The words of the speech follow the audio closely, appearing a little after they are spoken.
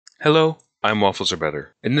Hello, I'm Waffles Are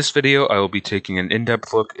Better. In this video, I will be taking an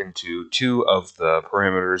in-depth look into two of the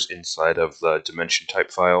parameters inside of the dimension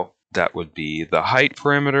type file. That would be the height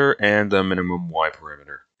parameter and the minimum y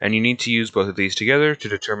parameter. And you need to use both of these together to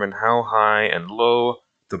determine how high and low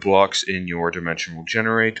the blocks in your dimension will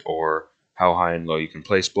generate, or how high and low you can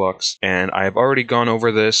place blocks. And I have already gone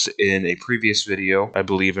over this in a previous video, I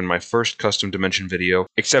believe in my first custom dimension video,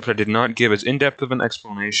 except I did not give as in-depth of an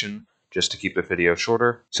explanation just to keep the video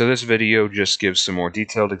shorter. So this video just gives some more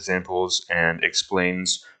detailed examples and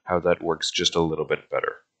explains how that works just a little bit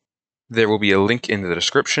better. There will be a link in the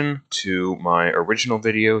description to my original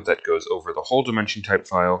video that goes over the whole dimension type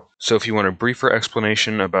file. So if you want a briefer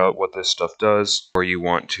explanation about what this stuff does, or you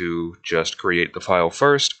want to just create the file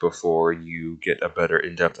first before you get a better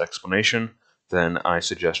in-depth explanation, then I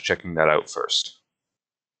suggest checking that out first.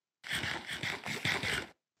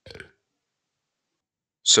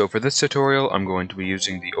 So for this tutorial, I'm going to be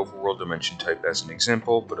using the overworld dimension type as an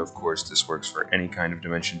example, but of course this works for any kind of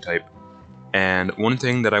dimension type. And one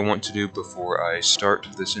thing that I want to do before I start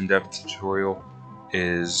this in-depth tutorial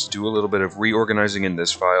is do a little bit of reorganizing in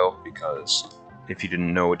this file, because if you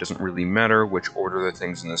didn't know, it doesn't really matter which order the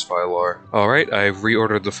things in this file are. Alright, I've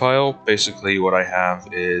reordered the file. Basically what I have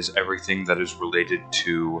is everything that is related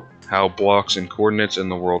to how blocks and coordinates in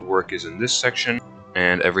the world work is in this section,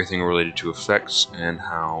 and everything related to effects and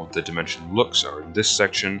how the dimension looks are in this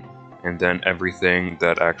section, and then everything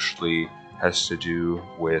that actually has to do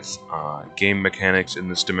with game mechanics in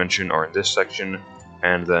this dimension are in this section,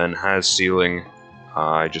 and then has ceiling,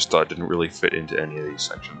 I just thought didn't really fit into any of these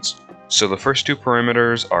sections. So the first two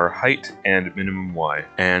parameters are height and minimum y,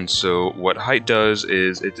 and so what height does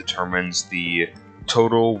is it determines the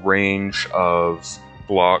total range of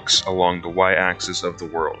blocks along the y-axis of the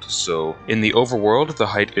world. So in the overworld, the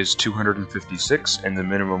height is 256 and the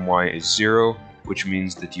minimum y is 0, which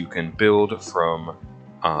means that you can build from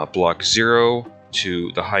block 0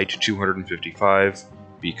 to the height 255,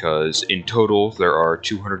 because in total there are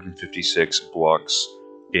 256 blocks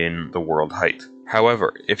in the world height.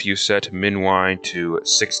 However, if you set min y to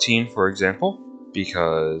 16, for example,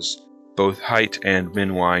 because both height and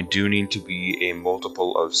min y do need to be a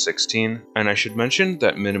multiple of 16, and I should mention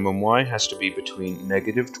that minimum y has to be between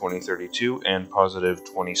negative 2032 and positive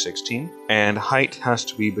 2016, and height has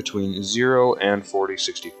to be between 0 and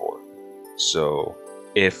 4064. So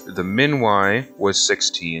if the min y was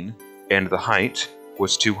 16 and the height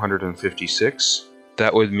was 256,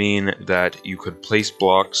 that would mean that you could place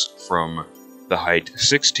blocks from the height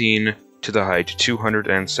 16 to the height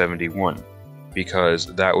 271, because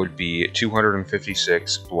that would be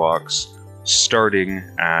 256 blocks starting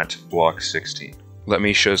at block 16. Let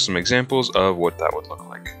me show some examples of what that would look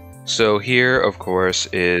like. So here, of course,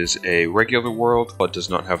 is a regular world, but does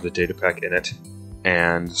not have the data pack in it.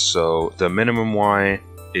 And so the minimum y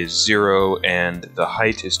is 0 and the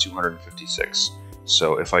height is 256.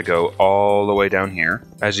 So if I go all the way down here,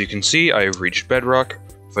 as you can see, I have reached bedrock.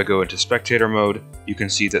 If I go into spectator mode, you can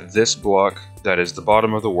see that this block, that is the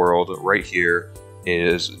bottom of the world right here,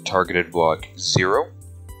 is targeted block 0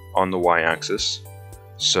 on the y-axis.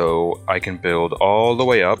 So I can build all the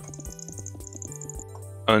way up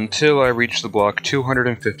until I reach the block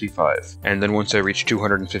 255. And then once I reach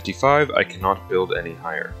 255, I cannot build any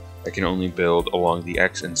higher. I can only build along the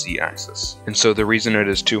x and z axis. And so the reason it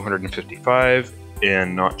is 255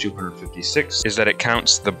 and not 256 is that it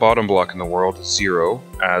counts the bottom block in the world, 0,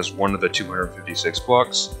 as one of the 256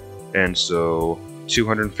 blocks, and so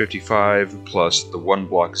 255 plus the one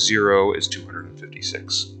block 0 is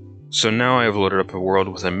 256. So now I have loaded up a world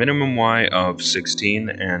with a minimum y of 16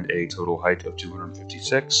 and a total height of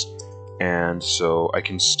 256, and so I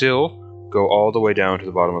can still go all the way down to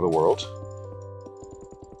the bottom of the world.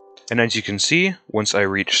 And as you can see, once I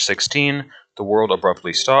reach 16, the world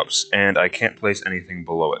abruptly stops and I can't place anything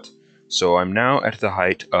below it. So I'm now at the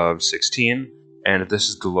height of 16, and this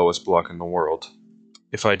is the lowest block in the world.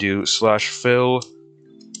 If I do /fill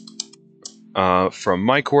from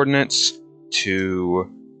my coordinates to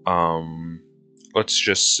let's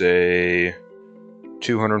just say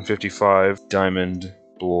 255 diamond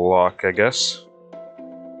block, I guess.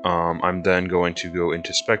 I'm then going to go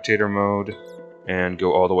into spectator mode and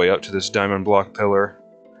go all the way up to this diamond block pillar.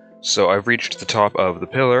 So I've reached the top of the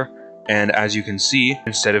pillar, and as you can see,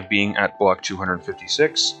 instead of being at block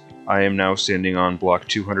 256, I am now standing on block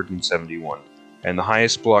 271. And the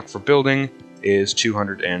highest block for building is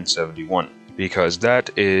 271, because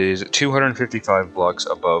that is 255 blocks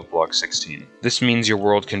above block 16. This means your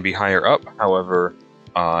world can be higher up, however,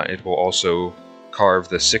 it will also carve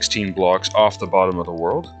the 16 blocks off the bottom of the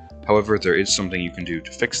world. However, there is something you can do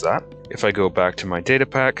to fix that. If I go back to my data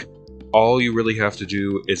pack, all you really have to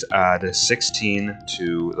do is add 16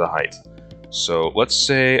 to the height. So let's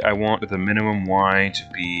say I want the minimum y to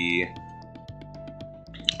be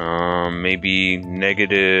maybe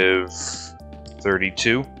negative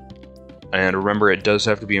 32. And remember, it does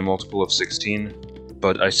have to be a multiple of 16,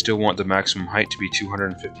 but I still want the maximum height to be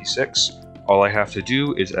 256. All I have to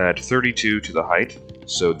do is add 32 to the height,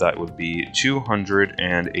 so that would be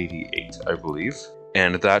 288, I believe.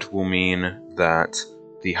 And that will mean that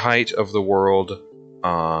the height of the world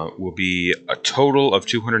will be a total of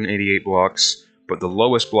 288 blocks, but the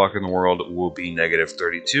lowest block in the world will be negative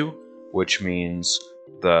 32, which means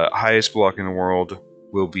the highest block in the world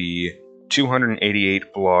will be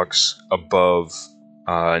 288 blocks above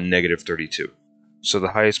negative 32. So the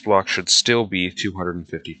highest block should still be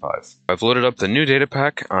 255. I've loaded up the new data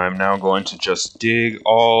pack. I'm now going to just dig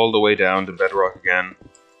all the way down to bedrock again.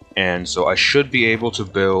 And so I should be able to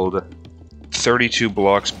build 32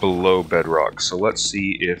 blocks below bedrock. So let's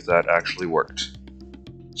see if that actually worked.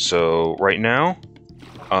 So right now,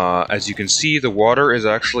 as you can see, the water is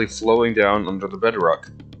actually flowing down under the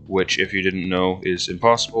bedrock, which, if you didn't know, is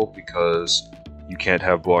impossible because you can't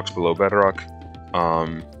have blocks below bedrock.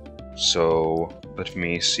 So let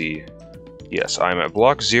me see. Yes, I'm at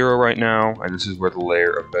block 0 right now, and this is where the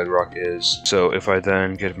layer of bedrock is. So if I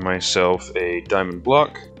then give myself a diamond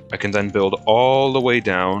block, I can then build all the way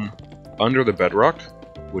down under the bedrock,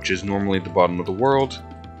 which is normally the bottom of the world,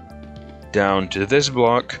 down to this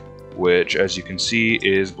block, which, as you can see,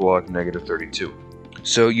 is block negative 32.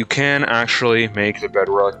 So you can actually make the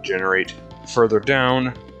bedrock generate further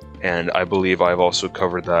down, and I believe I've also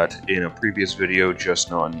covered that in a previous video,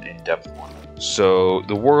 just not an in-depth one. So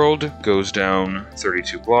the world goes down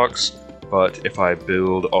 32 blocks, but if I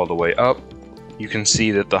build all the way up, you can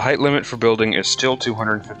see that the height limit for building is still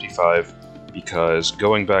 255, because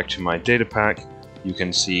going back to my data pack, you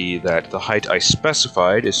can see that the height I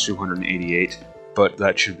specified is 288, but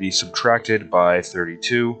that should be subtracted by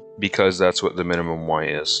 32, because that's what the minimum y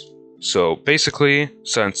is. So basically,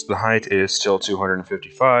 since the height is still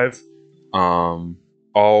 255,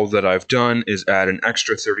 all that I've done is add an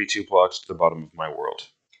extra 32 blocks to the bottom of my world.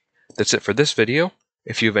 That's it for this video.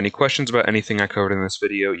 If you have any questions about anything I covered in this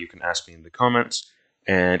video, you can ask me in the comments.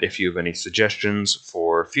 And if you have any suggestions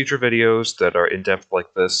for future videos that are in-depth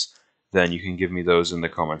like this, then you can give me those in the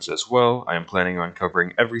comments as well. I am planning on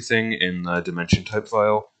covering everything in the dimension type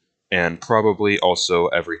file, and probably also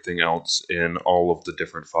everything else in all of the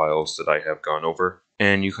different files that I have gone over.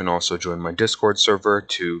 And you can also join my Discord server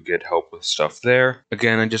to get help with stuff there.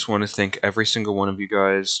 Again, I just want to thank every single one of you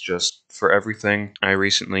guys just for everything. I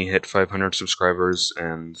recently hit 500 subscribers,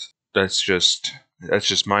 and that's just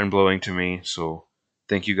mind-blowing to me, so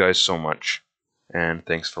thank you guys so much, and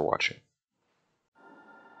thanks for watching.